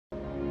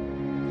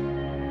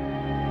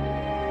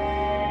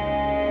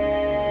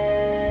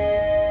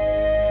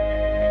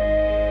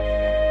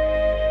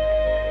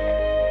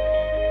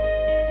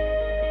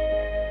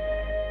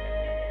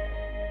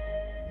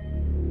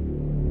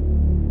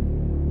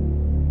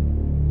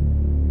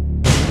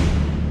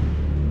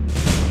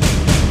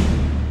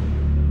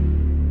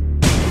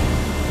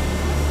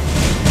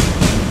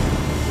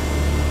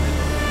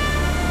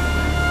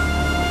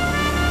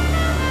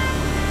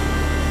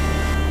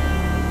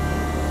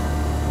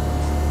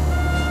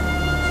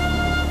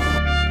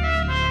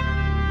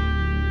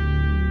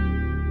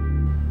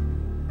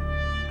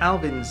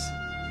Alvin's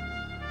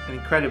an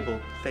incredible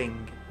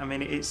thing. I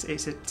mean, it's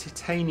a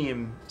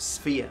titanium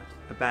sphere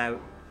about,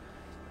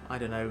 I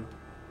don't know,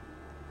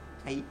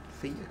 8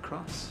 feet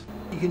across.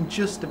 You can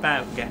just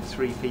about get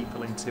 3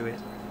 people into it.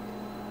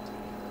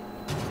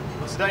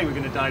 Well, today we're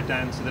going to dive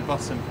down to the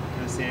bottom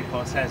of the Sea of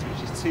Cortez,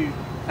 which is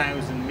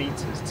 2,000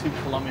 metres, 2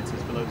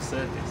 kilometres below the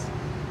surface.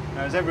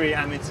 Now, as every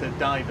amateur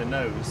diver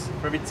knows,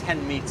 for every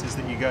 10 metres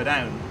that you go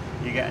down,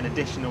 you get an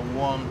additional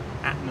 1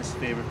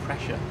 atmosphere of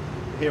pressure.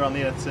 Here on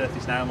the Earth's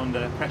surface now, I'm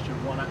under a pressure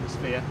of 1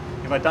 atmosphere.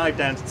 If I dive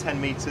down to 10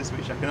 metres,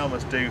 which I can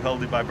almost do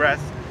holding my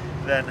breath,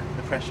 then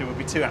the pressure would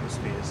be 2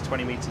 atmospheres,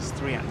 20 metres,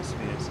 3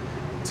 atmospheres,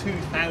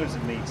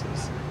 2,000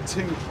 metres,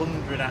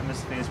 200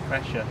 atmospheres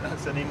pressure.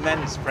 That's an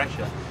immense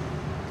pressure.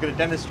 I'm going to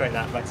demonstrate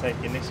that by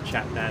taking this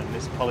chap down,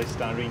 this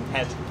polystyrene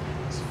head.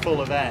 It's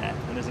full of air,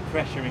 and as the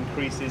pressure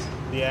increases,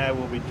 the air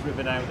will be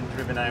driven out,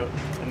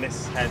 and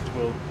this head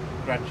will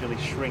gradually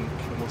shrink,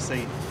 and we'll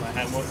see by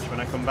how much when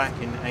I come back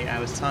in 8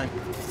 hours' time.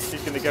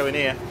 She's going to go in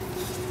here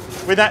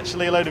with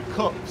actually a load of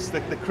cups.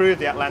 The crew of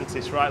the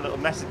Atlantis write little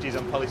messages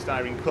on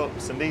polystyrene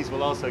cups, and these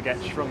will also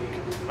get shrunk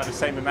by the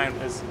same amount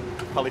as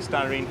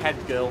polystyrene head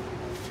girl.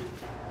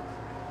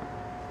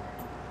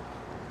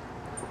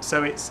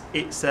 So it's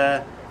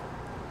a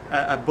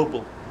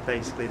bubble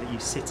basically that you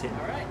sit in.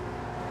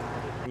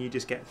 And you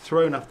just get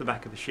thrown off the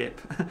back of the ship,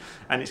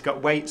 and it's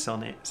got weights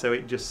on it, so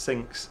it just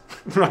sinks,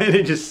 right?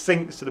 It just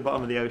sinks to the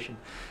bottom of the ocean.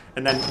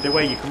 And then the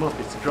way you come up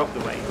is to drop the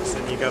weights,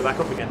 and you go back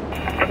up again.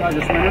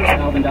 Roger, swimmers,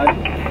 Alvin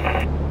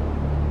diving.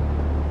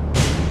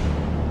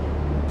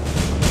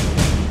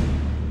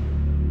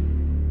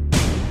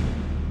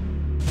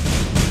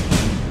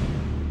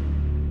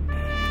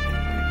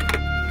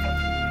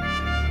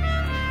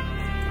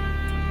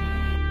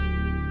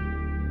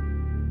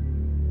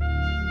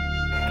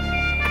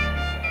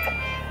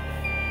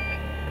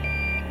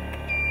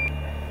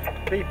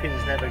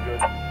 Beeping's never good.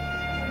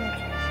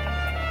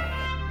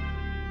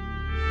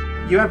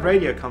 You have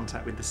radio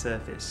contact with the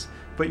surface,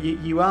 but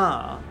you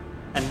are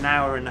an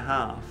hour and a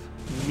half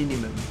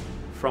minimum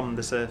from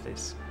the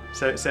surface.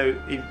 So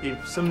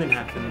if something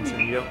happens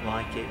and you don't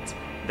like it,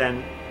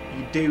 then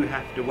you do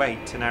have to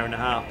wait an hour and a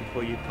half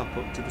before you pop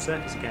up to the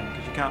surface again,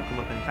 because you can't come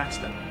up any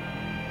faster.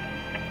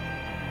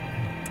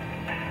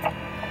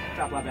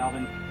 Top left,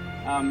 Alvin.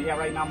 Yeah,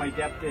 right now my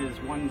depth is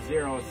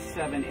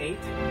 1078.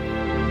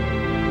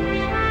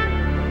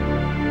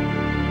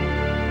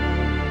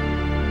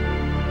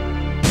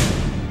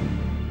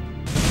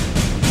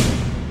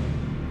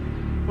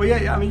 Well,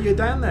 yeah, I mean, you're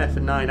down there for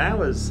 9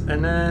 hours,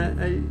 and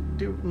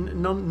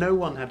no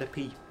one had a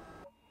pee.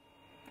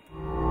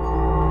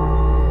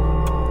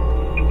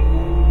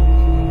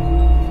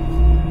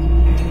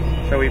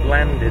 So we've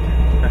landed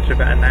after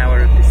about an hour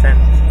of descent.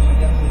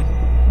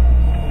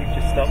 We've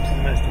just stopped in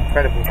the most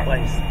incredible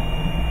place.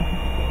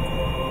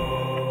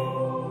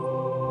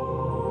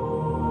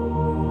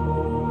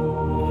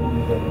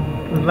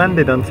 We've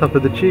landed on top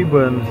of the tube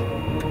worms.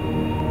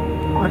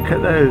 Look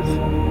at those.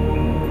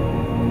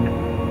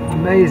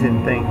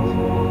 Amazing things.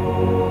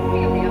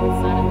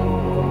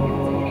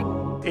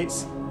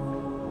 It's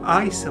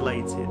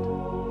isolated.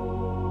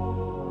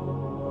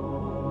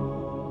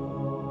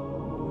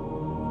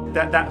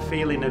 That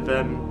feeling of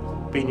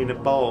being in a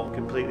ball,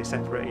 completely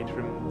separated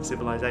from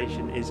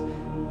civilization, is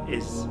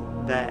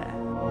there.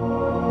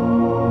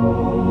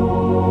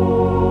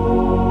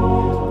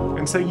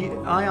 And so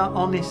I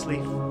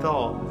honestly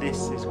thought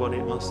this is what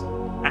it must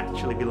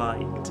actually be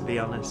like to be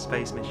on a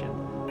space mission.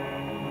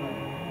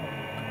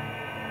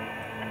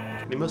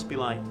 It must be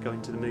like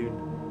going to the moon.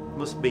 It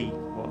must be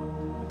what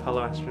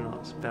Apollo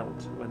astronauts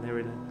felt when they were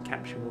in a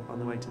capsule on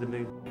the way to the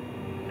moon.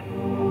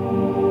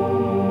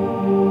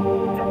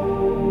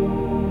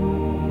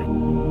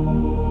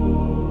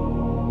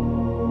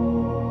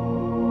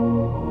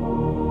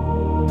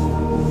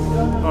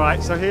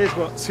 Alright, so here's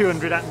what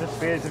 200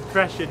 atmospheres of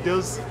pressure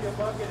does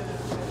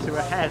to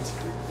a head.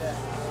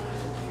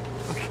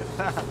 Look at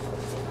that.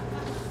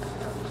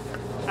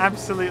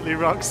 Absolutely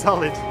rock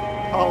solid.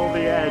 All the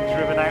air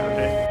driven out of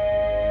it.